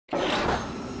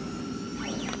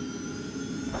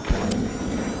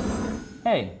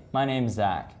Hey, my name's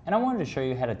Zach, and I wanted to show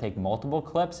you how to take multiple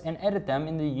clips and edit them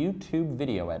in the YouTube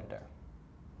video editor.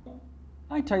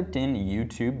 I typed in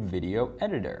YouTube video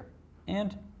editor,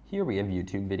 and here we have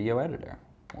YouTube video editor.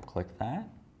 We'll click that,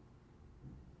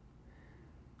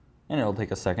 and it'll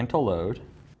take a second to load.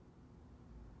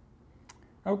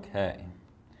 Okay,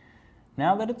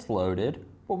 now that it's loaded,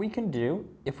 what we can do,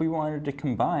 if we wanted to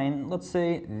combine, let's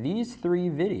say, these three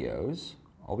videos,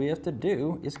 all we have to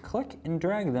do is click and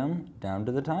drag them down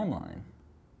to the timeline.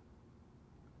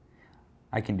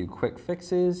 I can do quick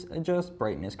fixes, adjust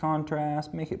brightness,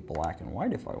 contrast, make it black and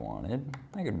white if I wanted.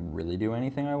 I could really do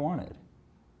anything I wanted.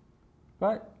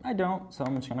 But I don't, so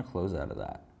I'm just going to close out of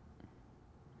that.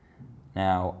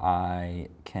 Now I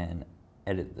can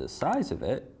edit the size of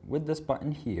it with this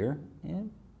button here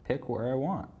and pick where I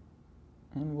want.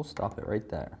 And we'll stop it right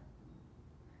there.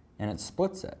 And it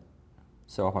splits it.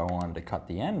 So if I wanted to cut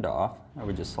the end off, I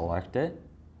would just select it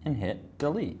and hit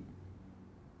delete.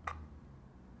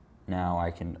 Now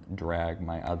I can drag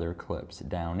my other clips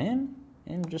down in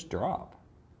and just drop.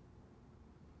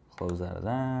 Close out of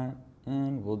that,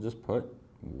 and we'll just put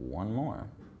one more.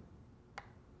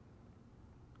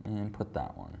 And put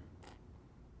that one.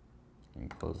 And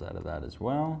close out of that as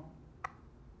well.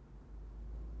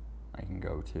 I can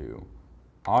go to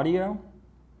audio,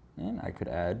 and I could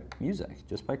add music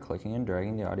just by clicking and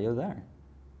dragging the audio there.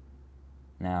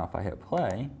 Now if I hit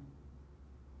play,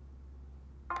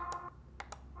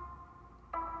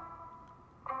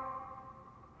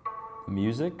 the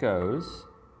music goes,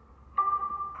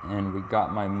 and we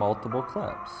got my multiple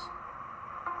clips.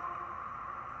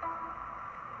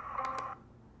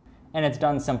 And it's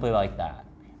done simply like that.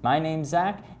 My name's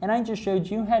Zach, and I just showed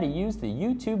you how to use the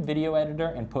YouTube video editor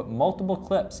and put multiple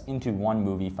clips into one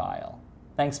movie file.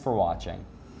 Thanks for watching.